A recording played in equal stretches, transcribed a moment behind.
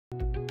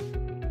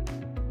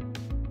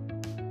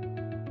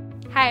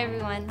Hi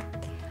everyone.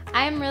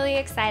 I am really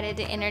excited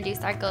to introduce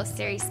our Ghost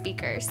Series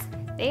speakers.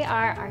 They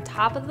are our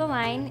top of the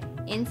line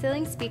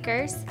in-ceiling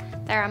speakers.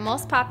 They're our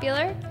most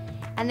popular,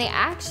 and they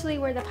actually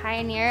were the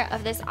pioneer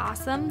of this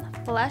awesome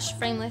flush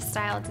frameless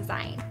style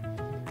design.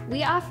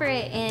 We offer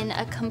it in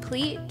a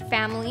complete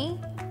family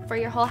for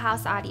your whole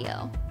house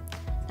audio.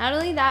 Not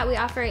only that, we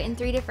offer it in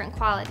 3 different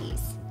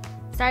qualities,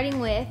 starting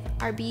with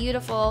our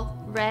beautiful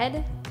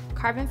red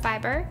carbon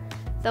fiber,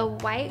 the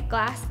white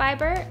glass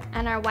fiber,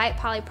 and our white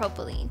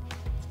polypropylene.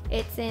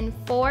 It's in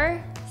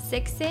 4,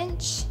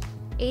 6-inch,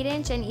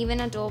 8-inch, and even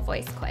a dual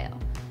voice coil.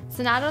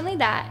 So not only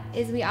that,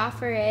 is we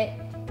offer it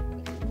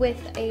with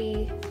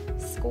a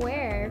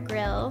square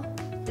grill.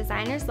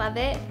 Designers love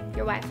it,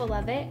 your wife will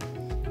love it.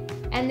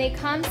 And they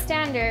come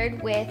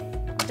standard with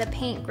the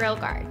paint grill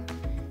guard.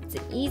 It's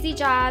an easy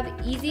job,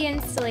 easy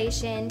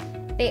installation.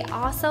 They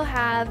also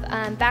have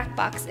back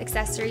box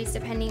accessories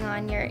depending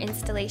on your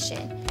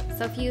installation.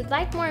 So if you'd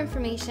like more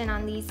information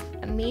on these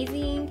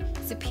amazing,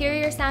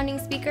 superior sounding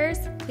speakers,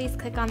 please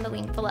click on the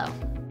link below.